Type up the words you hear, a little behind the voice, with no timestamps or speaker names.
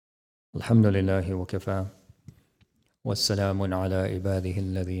الحمد لله وكفى والسلام على عباده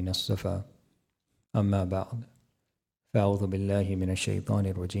الذين اصطفى أما بعد فأعوذ بالله من الشيطان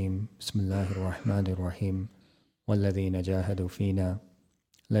الرجيم بسم الله الرحمن الرحيم والذين جاهدوا فينا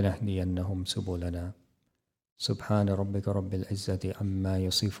لنهدينهم سبلنا سبحان ربك رب العزة عما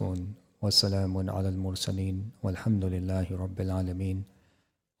يصفون وسلام على المرسلين والحمد لله رب العالمين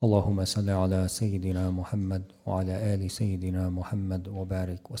اللهم صل على سيدنا محمد وعلى آل سيدنا محمد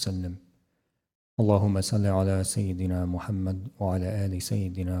وبارك وسلم اللهم صل على سيدنا محمد وعلى آل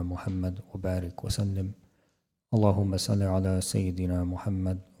سيدنا محمد وبارك وسلم اللهم صل على سيدنا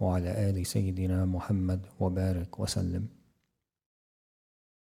محمد وعلى آل سيدنا محمد وبارك وسلم.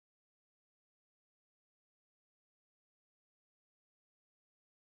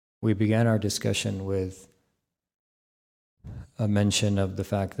 We began our discussion with a mention of the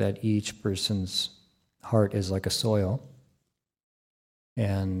fact that each person's heart is like a soil,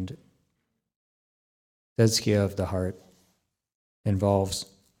 and tazkiyah of the heart involves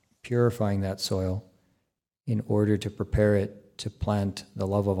purifying that soil in order to prepare it to plant the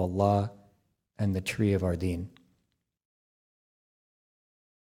love of Allah and the tree of our deen.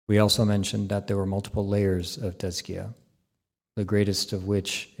 We also mentioned that there were multiple layers of tazkiyah, the greatest of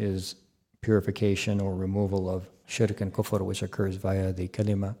which is purification or removal of shirk and kufr, which occurs via the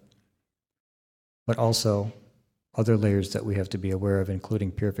kalima, but also other layers that we have to be aware of, including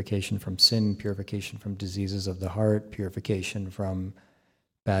purification from sin, purification from diseases of the heart, purification from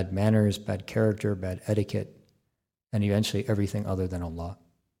bad manners, bad character, bad etiquette, and eventually everything other than Allah.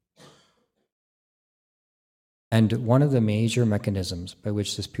 And one of the major mechanisms by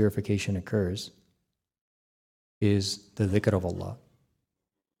which this purification occurs is the dhikr of Allah.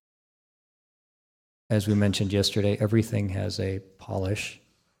 As we mentioned yesterday, everything has a polish,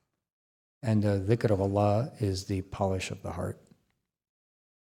 and the dhikr of Allah is the polish of the heart.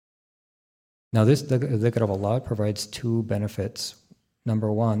 Now, this dhikr of Allah provides two benefits. Number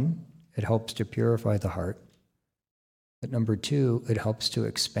one, it helps to purify the heart. But number two, it helps to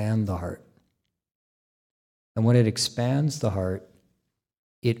expand the heart. And when it expands the heart,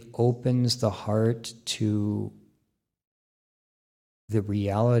 it opens the heart to the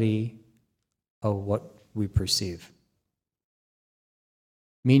reality of what we perceive.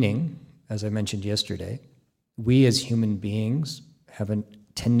 Meaning, as I mentioned yesterday, we as human beings have a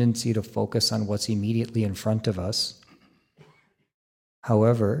tendency to focus on what's immediately in front of us.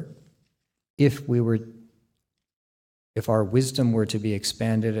 However, if our wisdom were to be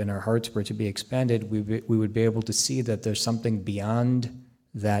expanded and our hearts were to be expanded, we would be able to see that there's something beyond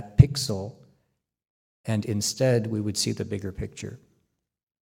that pixel, and instead we would see the bigger picture.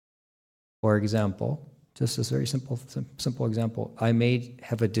 For example, just a very simple example, I may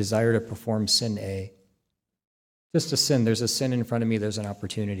have a desire to perform sin A. Just a sin, there's a sin in front of me, there's an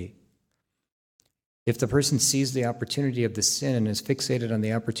opportunity. If the person sees the opportunity of the sin and is fixated on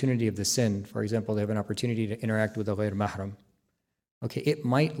the opportunity of the sin, for example, they have an opportunity to interact with a ghayr mahram, okay, it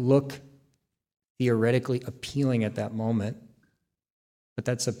might look theoretically appealing at that moment, but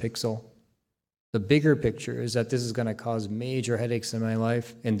that's a pixel. The bigger picture is that this is going to cause major headaches in my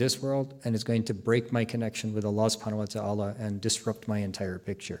life in this world, and it's going to break my connection with Allah subhanahu wa ta'ala and disrupt my entire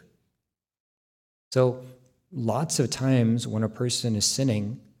picture. So lots of times when a person is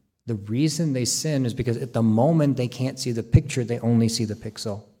sinning, the reason they sin is because at the moment they can't see the picture, they only see the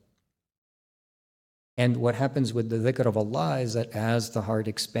pixel. And what happens with the dhikr of Allah is that as the heart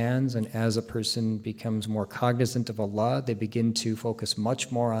expands and as a person becomes more cognizant of Allah, they begin to focus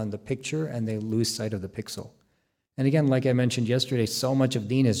much more on the picture and they lose sight of the pixel. And again, like I mentioned yesterday, so much of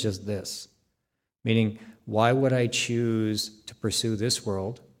deen is just this. Meaning, why would I choose to pursue this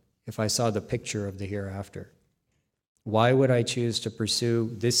world if I saw the picture of the hereafter? Why would I choose to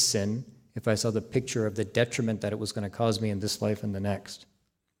pursue this sin if I saw the picture of the detriment that it was going to cause me in this life and the next?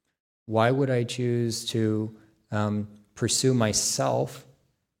 Why would I choose to pursue myself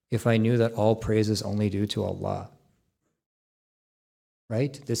if I knew that all praise is only due to Allah?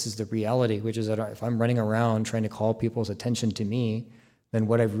 Right? This is the reality, which is that if I'm running around trying to call people's attention to me, then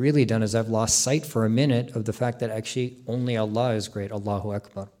what I've really done is I've lost sight for a minute of the fact that actually only Allah is great, Allahu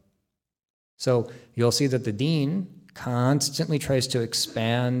Akbar. So you'll see that the deen constantly tries to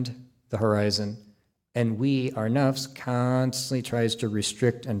expand the horizon, and we, our nafs, constantly tries to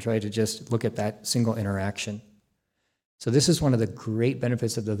restrict and try to just look at that single interaction. So this is one of the great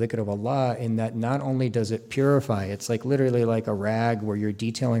benefits of the dhikr of Allah, in that not only does it purify, it's like literally like a rag where you're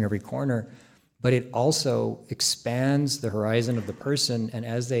detailing every corner, but it also expands the horizon of the person, and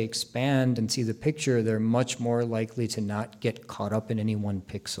as they expand and see the picture, they're much more likely to not get caught up in any one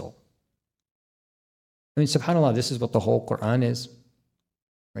pixel. I mean, subhanAllah, this is what the whole Quran is.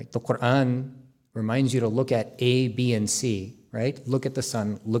 right? The Quran reminds you to look at A, B, and C, right? Look at the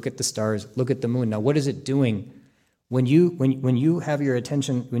sun, look at the stars, look at the moon. Now, what is it doing? When you have your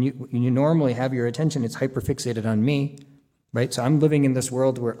attention, when you normally have your attention, it's hyperfixated on me, right? So I'm living in this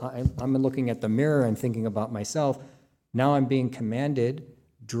world where I'm looking at the mirror and thinking about myself. Now I'm being commanded,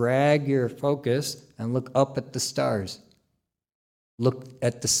 drag your focus and look up at the stars. Look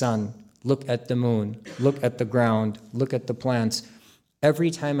at the sun, look at the moon, look at the ground, look at the plants.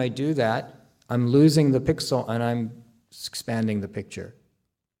 Every time I do that, I'm losing the pixel and I'm expanding the picture.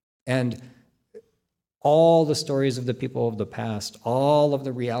 And all the stories of the people of the past, all of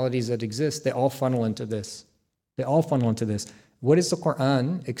the realities that exist, they all funnel into this. They all funnel into this. What is the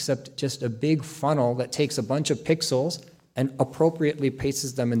Quran except just a big funnel that takes a bunch of pixels and appropriately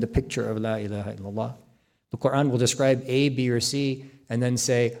places them in the picture of La ilaha illallah? The Quran will describe A, B, or C, and then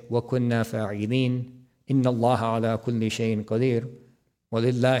say, وَكُنَّا فَاعِلِينَ إِنَّ اللَّهَ عَلَى كُلِّ شَيْءٍ قَدِيرٌ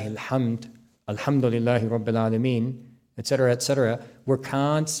وَلِلَّهِ الْحَمْدُ الْحَمْدُ لِلَّهِ رَبِّ الْعَالَمِينَ, etc., etc. We're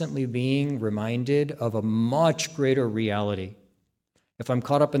constantly being reminded of a much greater reality. If I'm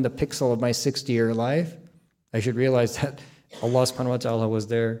caught up in the pixel of my 60-year life, I should realize that Allah subhanahu wa ta'ala was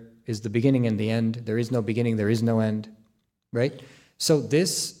there, is the beginning and the end. There is no beginning, there is no end, right? So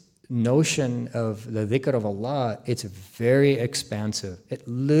this notion of the dhikr of Allah, it's very expansive. It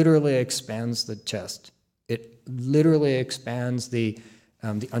literally expands the chest. It literally expands the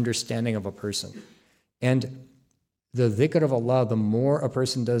understanding of a person. And the dhikr of Allah, the more a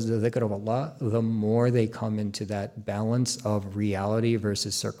person does the dhikr of Allah, the more they come into that balance of reality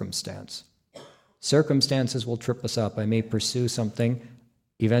versus circumstance. Circumstances will trip us up. I may pursue something.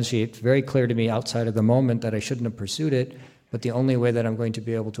 Eventually, it's very clear to me outside of the moment that I shouldn't have pursued it, but the only way that I'm going to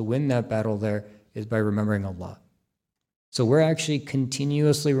be able to win that battle there is by remembering Allah. So we're actually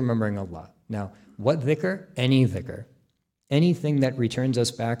continuously remembering Allah. Now, what dhikr? Any dhikr. Anything that returns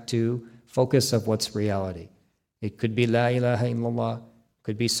us back to focus of what's reality. It could be La ilaha illallah, it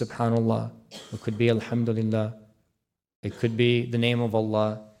could be Subhanallah, it could be Alhamdulillah, it could be the name of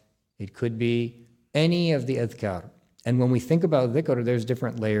Allah, it could be any of the adhkar. And when we think about dhikr, there's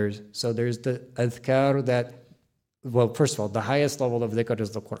different layers. So there's the adhkar that, well, first of all, the highest level of dhikr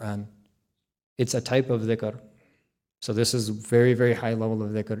is the Quran. It's a type of dhikr. So this is very, very high level of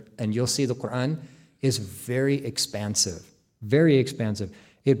dhikr. And you'll see the Quran is very expansive, very expansive.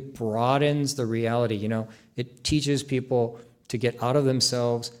 It broadens the reality, It teaches people to get out of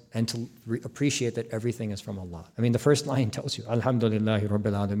themselves and to appreciate that everything is from Allah. I mean, the first line tells you, Alhamdulillahi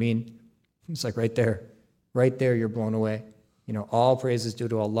Rabbil Alameen. It's like right there. Right there, you're blown away. All praise is due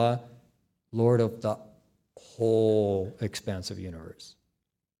to Allah, Lord of the whole expansive universe.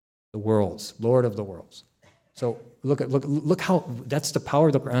 The worlds, Lord of the worlds. So look how, that's the power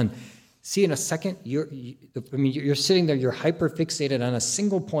of the Quran. See, in a second, you're sitting there, you're hyper-fixated on a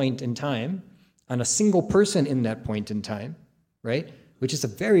single point in time, on a single person in that point in time, right? Which is a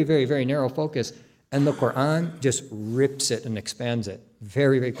very, very, very narrow focus. And the Quran just rips it and expands it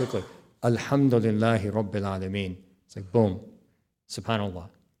very, very quickly. Alhamdulillahi Rabbil Alameen. It's like, boom, Subhanallah,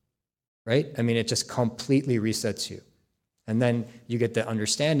 right? I mean, it just completely resets you. And then you get the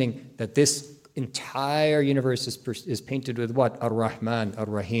understanding that this entire universe is painted with what? Ar-Rahman,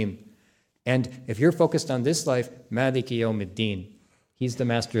 Ar-Rahim. And if you're focused on this life, Maliki Yawmiddin, he's the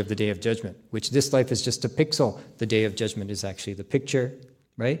master of the Day of Judgment, which this life is just a pixel. The Day of Judgment is actually the picture,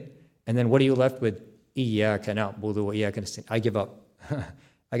 right? And then what are you left with? Iyyaka na'budu wa iyyaka nasta'in. I give up.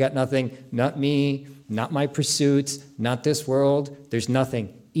 I got nothing, not me, not my pursuits, not this world. There's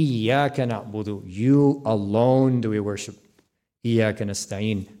nothing. Iyyaka na'budu. You alone do we worship. Iyyaka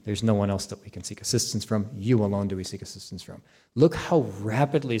nasta'in. There's no one else that we can seek assistance from. You alone do we seek assistance from. Look how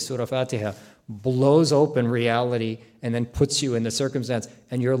rapidly Surah Fatiha blows open reality and then puts you in the circumstance,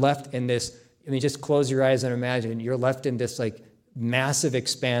 and you're left in this, just close your eyes and imagine, you're left in this like massive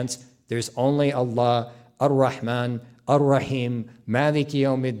expanse. There's only Allah, Ar-Rahman, Ar-Rahim, Maliki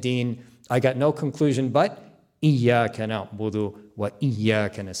Yawmiddin. I got no conclusion but Iyyaka na'budu wa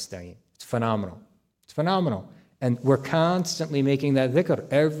iyyaka nasta'in. It's phenomenal. It's phenomenal. And we're constantly making that dhikr.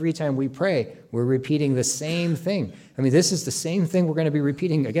 Every time we pray, we're repeating the same thing. This is the same thing we're going to be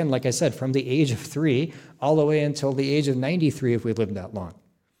repeating, again, like I said, from the age of 3 all the way until the age of 93 if we live that long.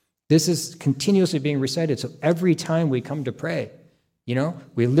 This is continuously being recited. So every time we come to pray,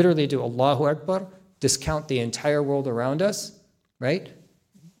 we literally do Allahu Akbar, discount the entire world around us, right?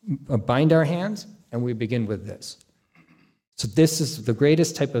 Bind our hands, and we begin with this. So this is the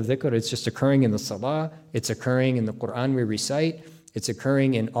greatest type of dhikr. It's just occurring in the salah. It's occurring in the Quran we recite. It's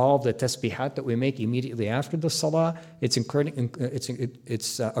occurring in all the tasbihat that we make immediately after the salah. It's occurring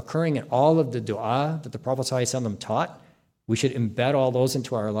in all of the dua that the Prophet ﷺ taught, We should embed all those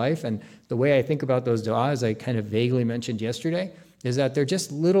into our life. And the way I think about those du'as, I kind of vaguely mentioned yesterday, is that they're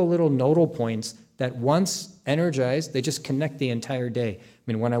just little nodal points that once energized, they just connect the entire day. I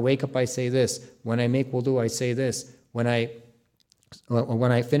mean, when I wake up, I say this. When I make wudu, I say this. When I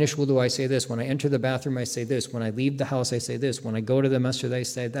finish wudu, I say this. When I enter the bathroom, I say this. When I leave the house, I say this. When I go to the masjid, I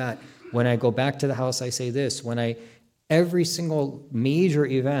say that. When I go back to the house, I say this. Every single major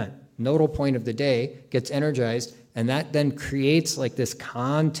event, nodal point of the day gets energized, and that then creates like this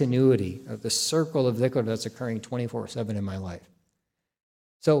continuity of the circle of dhikr that's occurring 24/7 in my life.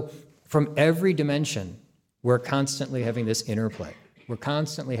 So from every dimension, we're constantly having this interplay.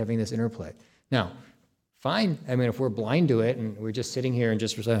 Now, fine. I mean, if we're blind to it and we're just sitting here and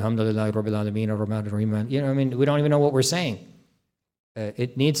just saying, Alhamdulillah, Rabbil Alameen, Ar-Rahman Ar-Rahim, we don't even know what we're saying.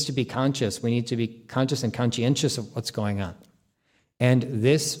 It needs to be conscious. We need to be conscious and conscientious of what's going on. And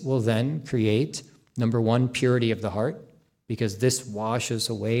this will then create, number one, purity of the heart, because this washes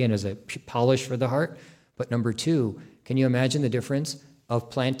away and is a polish for the heart. But number two, can you imagine the difference of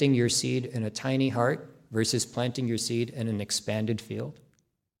planting your seed in a tiny heart versus planting your seed in an expanded field?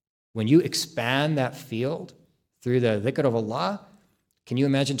 When you expand that field through the dhikr of Allah, can you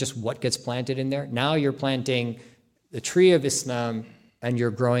imagine just what gets planted in there? Now you're planting the tree of Islam and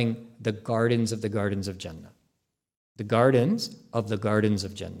you're growing the gardens of Jannah. The gardens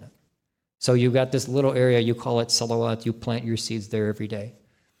of Jannah. So you've got this little area, you call it salawat, you plant your seeds there every day.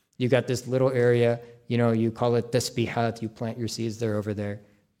 You got this little area, you call it tasbihat, you plant your seeds there over there.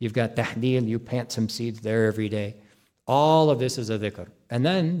 You've got tahdeel, you plant some seeds there every day. All of this is a dhikr. And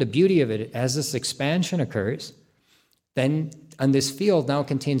then the beauty of it, as this expansion occurs, then and this field now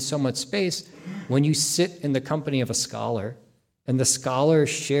contains so much space, when you sit in the company of a scholar and the scholar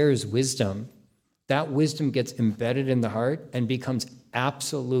shares wisdom, that wisdom gets embedded in the heart and becomes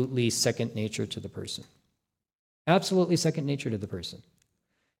absolutely second nature to the person. Absolutely second nature to the person.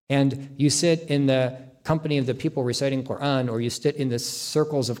 And you sit in the company of the people reciting Quran, or you sit in the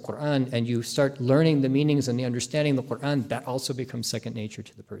circles of Quran and you start learning the meanings and the understanding of the Quran, that also becomes second nature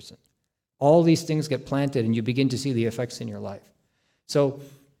to the person. All these things get planted and you begin to see the effects in your life. So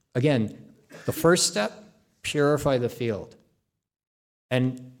again, the first step, purify the field.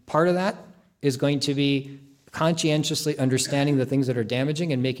 And part of that is going to be conscientiously understanding the things that are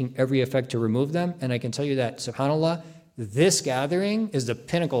damaging and making every effort to remove them. And I can tell you that, subhanAllah, this gathering is the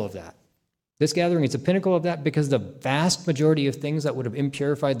pinnacle of that. This gathering is the pinnacle of that because the vast majority of things that would have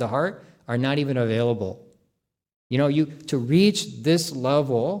impurified the heart are not even available. To reach this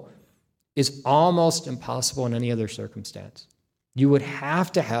level is almost impossible in any other circumstance. You would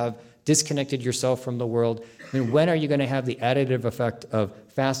have to have disconnected yourself from the world. I mean, when are you going to have the additive effect of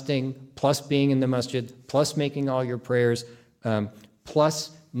fasting, plus being in the masjid, plus making all your prayers, plus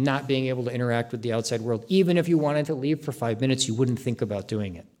not being able to interact with the outside world? Even if you wanted to leave for 5 minutes, you wouldn't think about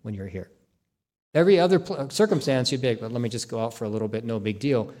doing it when you're here. Every other circumstance, you'd be like, well, let me just go out for a little bit, no big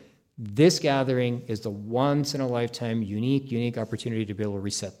deal. This gathering is the once-in-a-lifetime, unique opportunity to be able to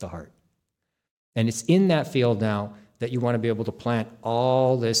reset the heart. And it's in that field now that you want to be able to plant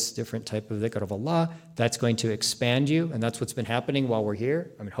all this different type of dhikr of Allah that's going to expand you, and that's what's been happening while we're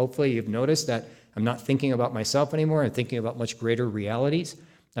here. I mean, hopefully you've noticed that I'm not thinking about myself anymore. I'm thinking about much greater realities.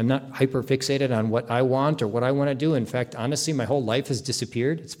 I'm not hyper-fixated on what I want or what I want to do. In fact, honestly, my whole life has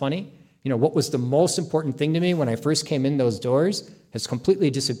disappeared. It's funny. What was the most important thing to me when I first came in those doors has completely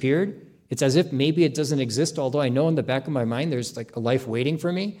disappeared. It's as if maybe it doesn't exist, although I know in the back of my mind there's like a life waiting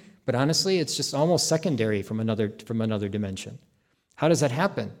for me. But honestly, it's just almost secondary from another dimension. How does that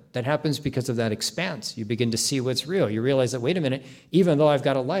happen? That happens because of that expanse. You begin to see what's real. You realize that, wait a minute, even though I've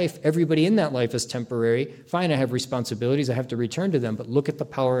got a life, everybody in that life is temporary. Fine, I have responsibilities. I have to return to them. But look at the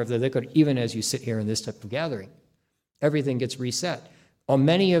power of the dhikr, even as you sit here in this type of gathering. Everything gets reset.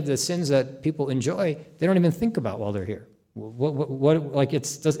 Many of the sins that people enjoy, they don't even think about while they're here.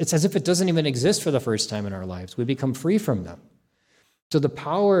 It's as if it doesn't even exist for the first time in our lives. We become free from them. So the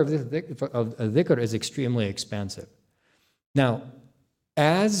power of dhikr is extremely expansive. Now,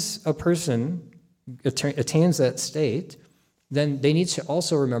 as a person attains that state, then they need to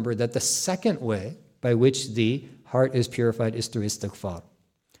also remember that the second way by which the heart is purified is through istighfar.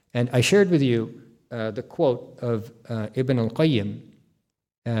 And I shared with you the quote of Ibn al-Qayyim,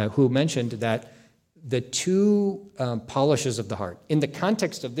 who mentioned that the two polishes of the heart, in the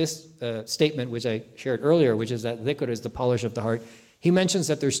context of this statement, which I shared earlier, which is that dhikr is the polish of the heart, he mentions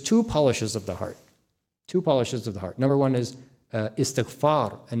that there's two polishes of the heart. Two polishes of the heart. Number one is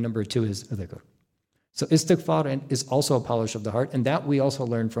istighfar, and number two is dhikr. So istighfar is also a polish of the heart, and that we also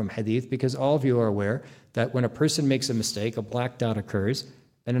learn from hadith, because all of you are aware that when a person makes a mistake, a black dot occurs,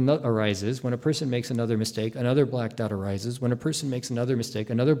 arises. When a person makes another mistake, another black dot arises. When a person makes another mistake,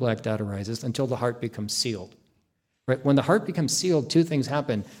 another black dot arises until the heart becomes sealed. Right? When the heart becomes sealed, two things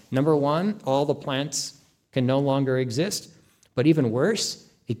happen. Number one, all the plants can no longer exist. But even worse,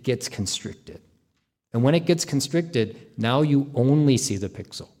 it gets constricted. And when it gets constricted, now you only see the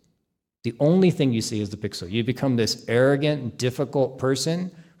pixel. The only thing you see is the pixel. You become this arrogant, difficult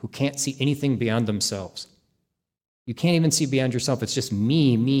person who can't see anything beyond themselves. You can't even see beyond yourself. It's just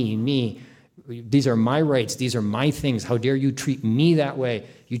me, me, me. These are my rights. These are my things. How dare you treat me that way?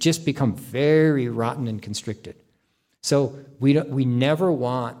 You just become very rotten and constricted. So we never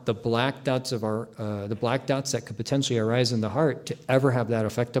want the black dots of the black dots that could potentially arise in the heart to ever have that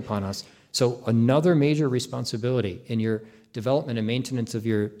effect upon us. So another major responsibility in your development and maintenance of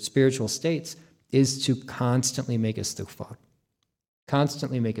your spiritual states is to constantly make istighfar.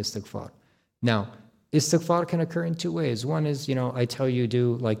 Constantly make istighfar. Now, istighfar can occur in two ways. One is, I tell you,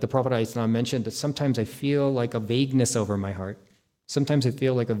 do like the Prophet ﷺ mentioned, that sometimes I feel like a vagueness over my heart. Sometimes I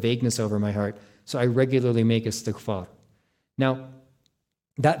feel like a vagueness over my heart. So I regularly make istighfar. Now,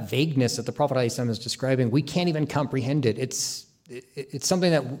 that vagueness that the Prophet ﷺ is describing, we can't even comprehend it. It's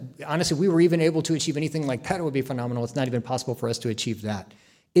something that, honestly, if we were even able to achieve anything like that, it would be phenomenal. It's not even possible for us to achieve that.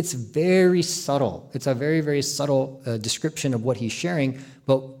 It's very subtle. It's a very, very subtle description of what he's sharing,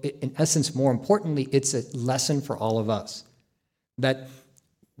 but in essence, more importantly, it's a lesson for all of us that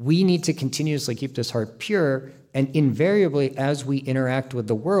we need to continuously keep this heart pure, and invariably, as we interact with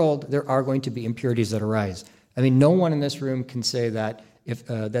the world, there are going to be impurities that arise. I mean, no one in this room can say that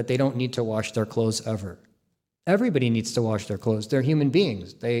that they don't need to wash their clothes ever. Everybody needs to wash their clothes. They're human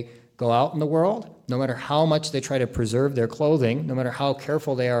beings. They go out in the world, no matter how much they try to preserve their clothing, no matter how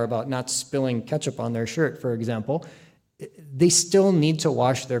careful they are about not spilling ketchup on their shirt, for example, they still need to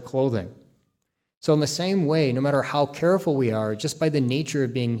wash their clothing. So in the same way, no matter how careful we are, just by the nature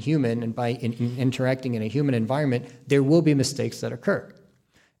of being human and by interacting in a human environment, there will be mistakes that occur.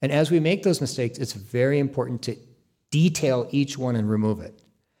 And as we make those mistakes, it's very important to detail each one and remove it.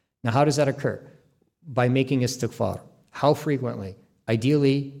 Now, how does that occur? By making istighfar. How frequently?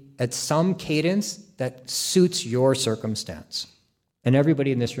 Ideally, at some cadence that suits your circumstance. And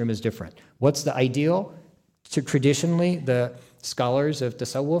everybody in this room is different. What's the ideal? Traditionally, the scholars of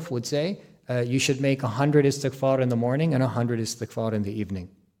Tasawwuf would say, you should make 100 istighfar in the morning and 100 istighfar in the evening.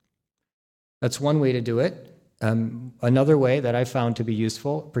 That's one way to do it. Another way that I found to be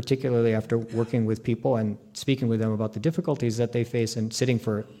useful, particularly after working with people and speaking with them about the difficulties that they face and sitting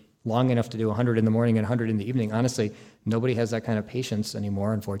for long enough to do 100 in the morning and 100 in the evening. Honestly, nobody has that kind of patience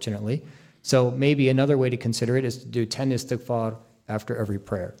anymore, unfortunately. So maybe another way to consider it is to do 10 istighfar after every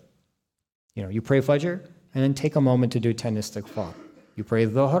prayer. You pray Fajr, and then take a moment to do 10 istighfar. You pray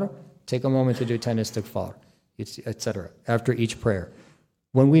Dhuhr, take a moment to do 10 istighfar, etc., after each prayer.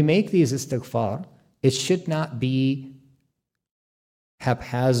 When we make these istighfar, it should not be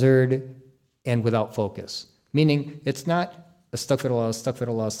haphazard and without focus. Meaning, it's not astaghfirullah,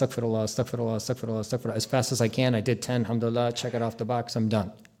 astaghfirullah, astaghfirullah, astaghfirullah, astaghfirullah, astaghfirullah. As fast as I can, I did 10, alhamdulillah, check it off the box, I'm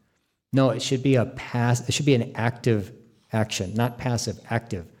done. No, it should be it should be an active action, not passive,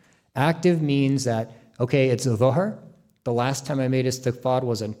 active. Active means that, okay, it's Dhuhr. The last time I made istighfar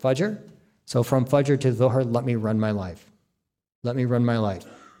was in Fajr. So from Fajr to Dhuhr, let me run my life. Let me run my life.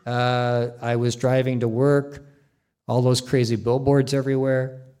 I was driving to work, all those crazy billboards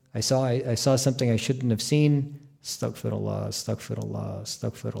everywhere. I saw something I shouldn't have seen. Astaghfirullah, astaghfirullah,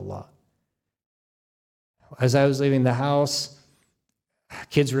 astaghfirullah. As I was leaving the house,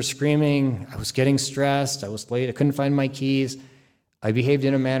 kids were screaming. I was getting stressed. I was late. I couldn't find my keys. I behaved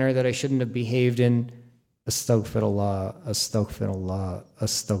in a manner that I shouldn't have behaved in. Astaghfirullah, astaghfirullah,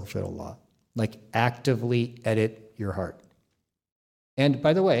 astaghfirullah. Like actively edit your heart. And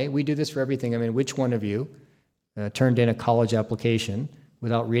by the way, we do this for everything. I mean, which one of you turned in a college application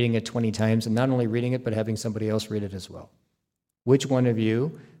without reading it 20 times, and not only reading it, but having somebody else read it as well? Which one of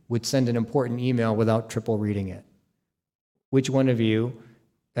you would send an important email without triple reading it? Which one of you,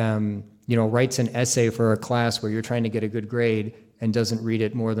 writes an essay for a class where you're trying to get a good grade and doesn't read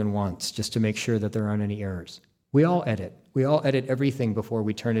it more than once just to make sure that there aren't any errors? We all edit. We all edit everything before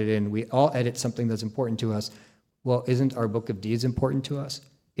we turn it in. We all edit something that's important to us. Well, isn't our book of deeds important to us?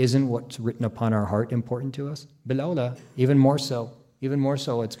 Isn't what's written upon our heart important to us? Bilawla, even more so. Even more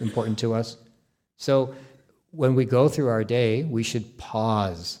so, it's important to us. So when we go through our day, we should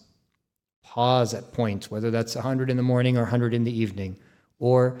pause. Pause at points, whether that's 100 in the morning or 100 in the evening,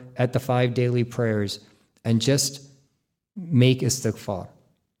 or at the 5 daily prayers, and just make istighfar.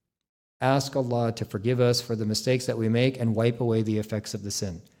 Ask Allah to forgive us for the mistakes that we make and wipe away the effects of the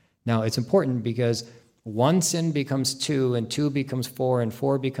sin. Now, it's important because one sin becomes 2, and 2 becomes 4, and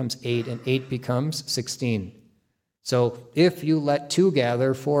 4 becomes 8, and 8 becomes 16. So if you let 2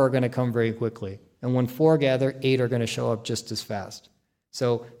 gather, 4 are going to come very quickly. And when 4 gather, 8 are going to show up just as fast.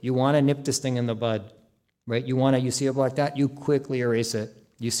 So you want to nip this thing in the bud, right? You see a black dot, you quickly erase it.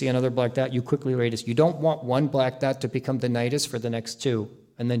 You see another black dot, you quickly erase it. You don't want one black dot to become the nidus for the next 2,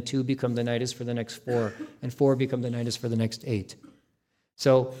 and then 2 become the nidus for the next 4, and 4 become the nidus for the next 8.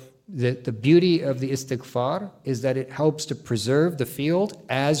 So the beauty of the istighfar is that it helps to preserve the field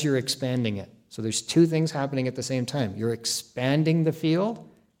as you're expanding it. So there's 2 things happening at the same time. You're expanding the field,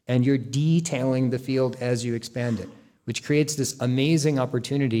 and you're detailing the field as you expand it, which creates this amazing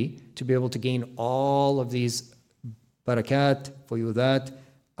opportunity to be able to gain all of these barakat, fuyudat,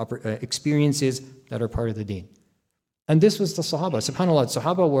 experiences that are part of the deen. And this was the Sahaba. SubhanAllah,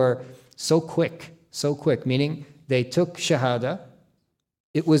 Sahaba were so quick, meaning they took Shahada.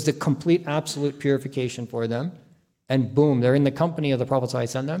 It was the complete, absolute purification for them. And boom, they're in the company of the Prophet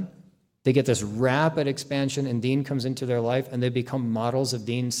ﷺ. They get this rapid expansion, and deen comes into their life, and they become models of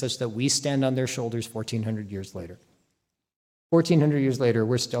deen such that we stand on their shoulders 1,400 years later. 1,400 years later,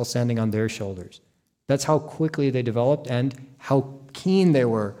 we're still standing on their shoulders. That's how quickly they developed and how keen they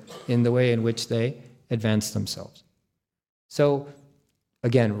were in the way in which they advanced themselves. So,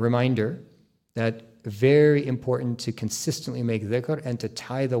 again, reminder that very important to consistently make dhikr and to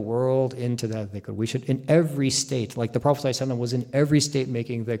tie the world into that dhikr. We should, in every state, like the Prophet ﷺ was in every state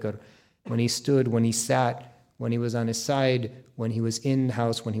making dhikr. When he stood, when he sat, when he was on his side, when he was in the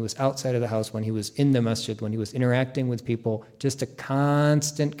house, when he was outside of the house, when he was in the masjid, when he was interacting with people, just a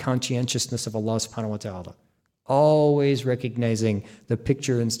constant conscientiousness of Allah subhanahu wa ta'ala. Always recognizing the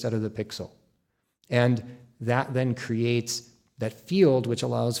picture instead of the pixel. And that then creates that field which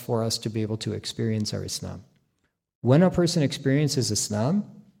allows for us to be able to experience our Islam. When a person experiences Islam,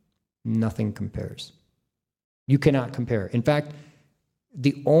 nothing compares. You cannot compare. In fact,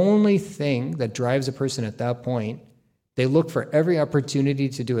 the only thing that drives a person at that point, they look for every opportunity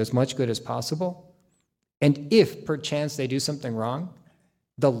to do as much good as possible. And if perchance they do something wrong,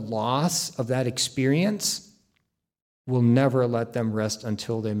 the loss of that experience will never let them rest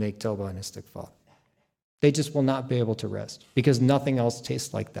until they make tawbah and istighfar. They just will not be able to rest because nothing else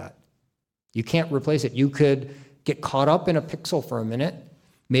tastes like that. You can't replace it. You could get caught up in a pixel for a minute.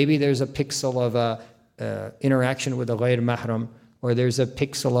 Maybe there's a pixel of interaction with a ghayr mahram, or there's a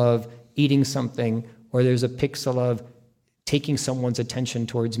pixel of eating something, or there's a pixel of taking someone's attention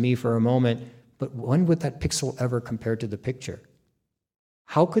towards me for a moment. But when would that pixel ever compare to the picture?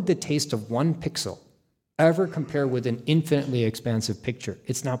 How could the taste of one pixel ever compare with an infinitely expansive picture?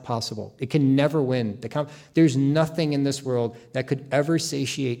 It's not possible. It can never win. There's nothing in this world that could ever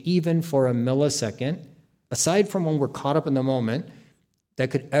satiate, even for a millisecond, aside from when we're caught up in the moment, that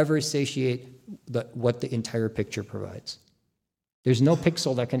could ever satiate what the entire picture provides. There's no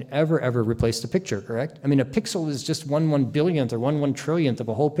pixel that can ever replace the picture, correct? I mean, a pixel is just 1/1,000,000,000th or 1/1,000,000,000,000th of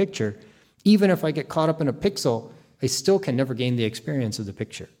a whole picture. Even if I get caught up in a pixel, I still can never gain the experience of the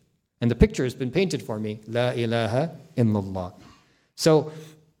picture. And the picture has been painted for me. La ilaha illallah. So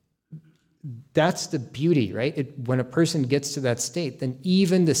that's the beauty, right? When a person gets to that state, then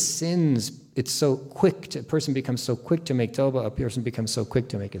even the sins, it's so quick. A person becomes so quick to make tawbah. A person becomes so quick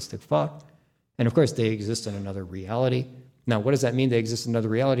to make istighfar. And of course, they exist in another reality. Now, what does that mean? They exist in another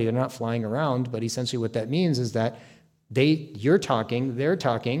reality. They're not flying around. But essentially what that means is that you're talking, they're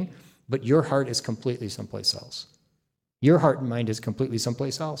talking, but your heart is completely someplace else. Your heart and mind is completely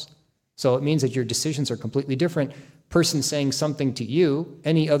someplace else. So it means that your decisions are completely different. Person saying something to you,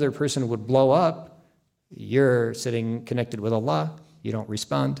 any other person would blow up. You're sitting connected with Allah. You don't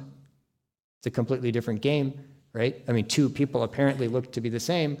respond. It's a completely different game, right? I mean, 2 people apparently look to be the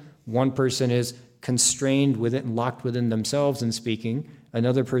same. One person is constrained with it and locked within themselves and speaking.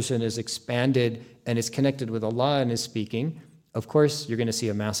 Another person is expanded and is connected with Allah and is speaking. Of course, you're going to see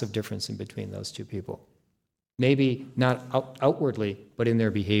a massive difference in between those 2 people. Maybe not outwardly, but in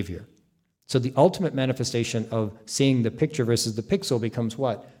their behavior. So the ultimate manifestation of seeing the picture versus the pixel becomes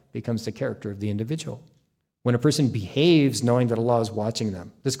what? Becomes the character of the individual. When a person behaves knowing that Allah is watching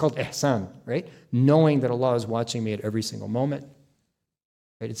them. This is called ihsan, right? Knowing that Allah is watching me at every single moment.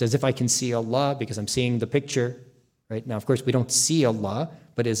 Right? It's as if I can see Allah because I'm seeing the picture. Right? Now, of course, we don't see Allah,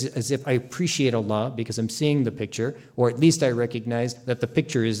 but as if I appreciate Allah because I'm seeing the picture, or at least I recognize that the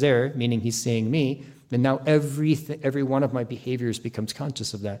picture is there, meaning He's seeing me. And now every one of my behaviors becomes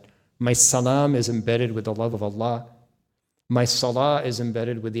conscious of that. My salam is embedded with the love of Allah. My salah is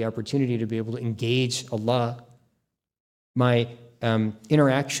embedded with the opportunity to be able to engage Allah. My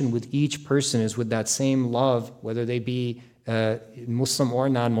interaction with each person is with that same love, whether they be Muslim or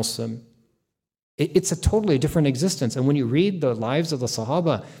non-Muslim. It's a totally different existence. And when you read the lives of the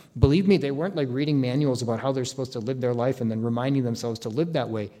Sahaba, believe me, they weren't like reading manuals about how they're supposed to live their life and then reminding themselves to live that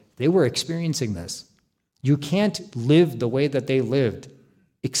way. They were experiencing this. You can't live the way that they lived,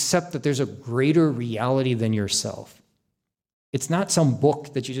 except that there's a greater reality than yourself. It's not some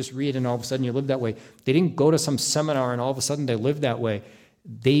book that you just read and all of a sudden you live that way. They didn't go to some seminar and all of a sudden they lived that way.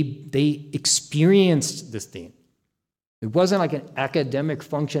 They experienced this thing. It wasn't like an academic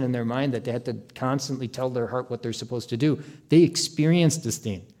function in their mind that they had to constantly tell their heart what they're supposed to do. They experienced this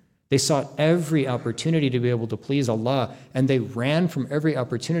thing. They sought every opportunity to be able to please Allah, and they ran from every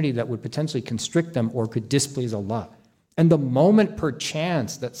opportunity that would potentially constrict them or could displease Allah. And the moment per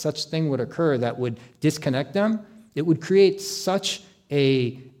chance that such thing would occur that would disconnect them, it would create such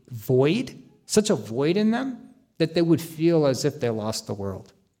a void in them that they would feel as if they lost the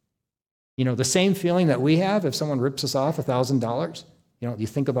world. You know, the same feeling that we have if someone rips us off $1,000, you know, you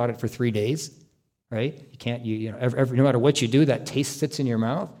think about it for 3 days, right? You can't, no matter what you do, that taste sits in your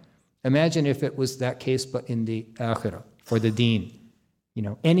mouth. Imagine if it was that case, but in the akhirah, or the deen. You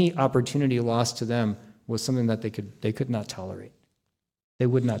know, any opportunity lost to them was something that they could not tolerate. They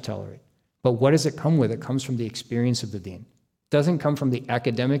would not tolerate. But what does it come with? It comes from the experience of the deen. It doesn't come from the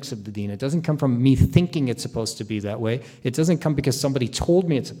academics of the deen. It doesn't come from me thinking it's supposed to be that way. It doesn't come because somebody told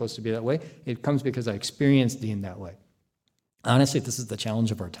me it's supposed to be that way. It comes because I experienced deen that way. Honestly, this is the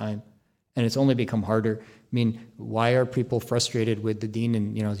challenge of our time. And it's only become harder. I mean, why are people frustrated with the deen?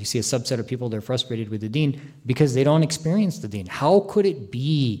 And, you know, you see a subset of people, they're frustrated with the deen because they don't experience the deen. How could it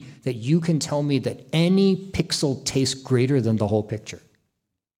be that you can tell me that any pixel tastes greater than the whole picture?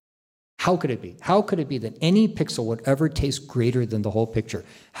 How could it be? How could it be that any pixel would ever taste greater than the whole picture?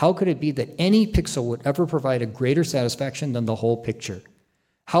 How could it be that any pixel would ever provide a greater satisfaction than the whole picture?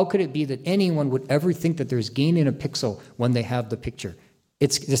 How could it be that anyone would ever think that there's gain in a pixel when they have the picture?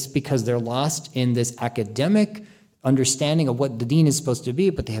 It's just because they're lost in this academic understanding of what the deen is supposed to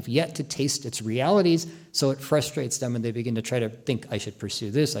be, but they have yet to taste its realities, so it frustrates them and they begin to try to think, I should pursue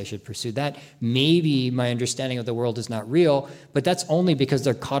this, I should pursue that. Maybe my understanding of the world is not real, but that's only because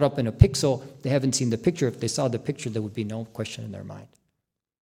they're caught up in a pixel. They haven't seen the picture. If they saw the picture, there would be no question in their mind.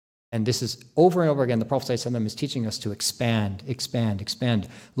 And this is over and over again, the Prophet ﷺ is teaching us to expand, expand, expand.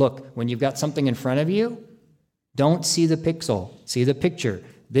 Look, when you've got something in front of you, don't see the pixel, see the picture.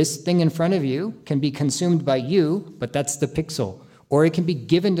 This thing in front of you can be consumed by you, but that's the pixel. Or it can be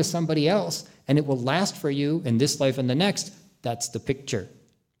given to somebody else, and it will last for you in this life and the next. That's the picture.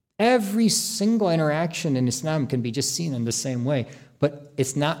 Every single interaction in Islam can be just seen in the same way, but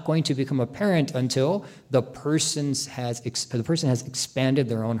it's not going to become apparent until the person has expanded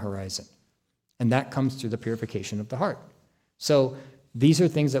their own horizon. And that comes through the purification of the heart. So these are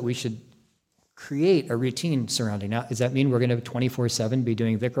things that we should create a routine surrounding. Now, does that mean we're going to 24/7 be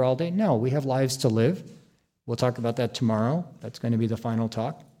doing dhikr all day? No, we have lives to live. We'll talk about that tomorrow. That's going to be the final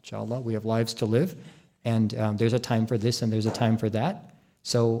talk, inshallah. We have lives to live, and there's a time for this and there's a time for that.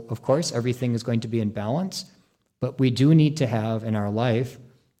 So, of course, everything is going to be in balance, but we do need to have in our life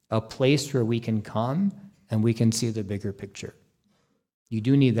a place where we can come and we can see the bigger picture. You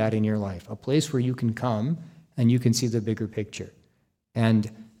do need that in your life, a place where you can come and you can see the bigger picture. And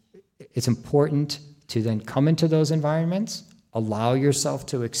it's important to then come into those environments, allow yourself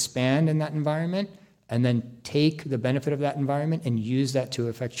to expand in that environment, and then take the benefit of that environment and use that to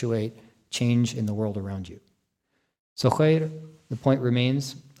effectuate change in the world around you. So khair, the point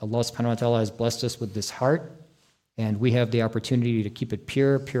remains, Allah subhanahu wa ta'ala has blessed us with this heart, and we have the opportunity to keep it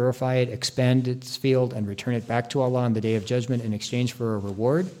pure, purify it, expand its field, and return it back to Allah on the Day of Judgment in exchange for a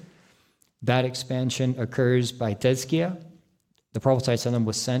reward. That expansion occurs by tazkiyah. The Prophet ﷺ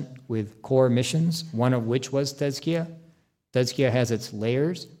was sent with core missions, one of which was tazkiyah. Tazkiyah has its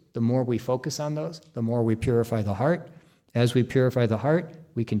layers. The more we focus on those, the more we purify the heart. As we purify the heart,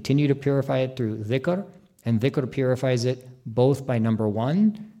 we continue to purify it through dhikr, and dhikr purifies it both by number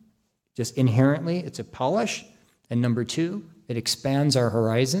one, just inherently, it's a polish, and number two, it expands our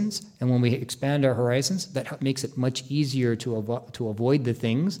horizons, and when we expand our horizons, that makes it much easier to avoid the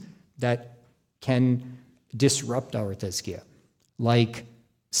things that can disrupt our tazkiyah, like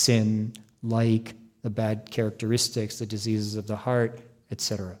sin, like the bad characteristics, the diseases of the heart,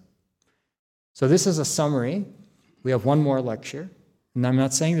 etc. So this is a summary. We have one more lecture, and I'm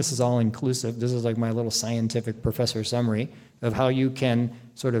not saying this is all inclusive. This is like my little scientific professor summary of how you can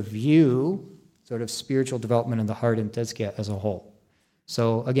sort of view sort of spiritual development in the heart and tazkiyah as a whole.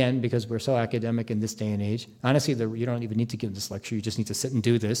 So again, because we're so academic in this day and age, honestly, you don't even need to give this lecture. You just need to sit and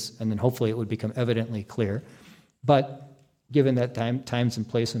do this, and then hopefully it would become evidently clear. But given that times and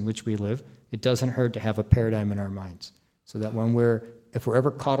place in which we live, it doesn't hurt to have a paradigm in our minds, so that when we're if we're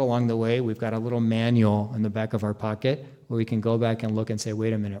ever caught along the way, we've got a little manual in the back of our pocket where we can go back and look and say,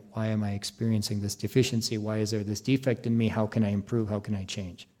 wait a minute, why am I experiencing this deficiency? Why is there this defect in me? How can I improve? How can I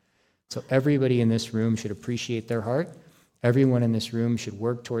change? So everybody in this room should appreciate their heart. Everyone in this room should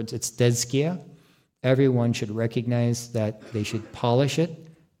work towards its tazkiyah. Everyone should recognize that they should polish it,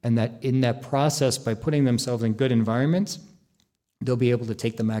 and that in that process, by putting themselves in good environments, they'll be able to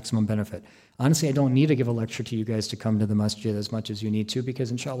take the maximum benefit. Honestly, I don't need to give a lecture to you guys to come to the masjid as much as you need to,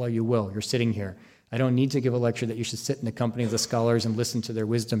 because inshallah you will. You're sitting here. I don't need to give a lecture that you should sit in the company of the scholars and listen to their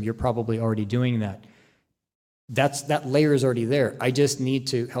wisdom. You're probably already doing that. That layer is already there. I just need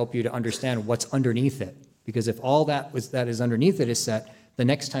to help you to understand what's underneath it. Because if all that is underneath it is set, the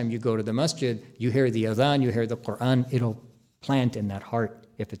next time you go to the masjid, you hear the adhan, you hear the Quran, it'll plant in that heart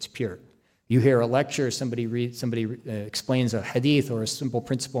if it's pure. You hear a lecture, somebody explains a hadith or a simple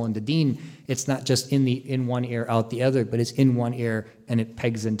principle in the deen, it's not just in one ear, out the other, but it's in one ear and it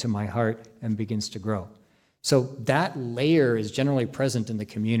pegs into my heart and begins to grow. So that layer is generally present in the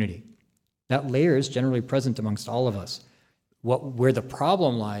community. That layer is generally present amongst all of us. Where the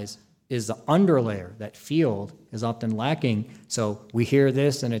problem lies is the underlayer. That field is often lacking. So we hear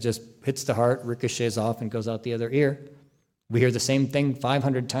this and it just hits the heart, ricochets off and goes out the other ear. We hear the same thing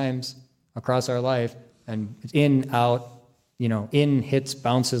 500 times across our life, and in, out, in hits,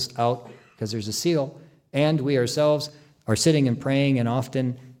 bounces out because there's a seal. And we ourselves are sitting and praying, and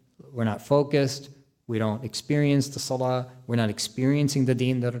often we're not focused. We don't experience the salah. We're not experiencing the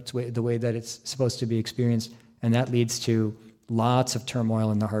deen the way that it's supposed to be experienced. And that leads to lots of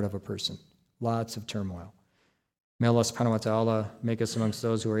turmoil in the heart of a person. Lots of turmoil. May Allah subhanahu wa ta'ala make us amongst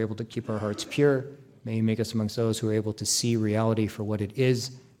those who are able to keep our hearts pure. May He make us amongst those who are able to see reality for what it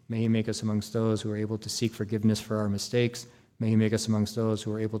is. May He make us amongst those who are able to seek forgiveness for our mistakes. May He make us amongst those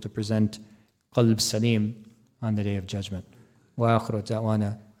who are able to present qalb salim on the Day of Judgment. Wa akhiru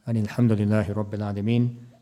da'wana anil hamdulillahi rabbil alameen.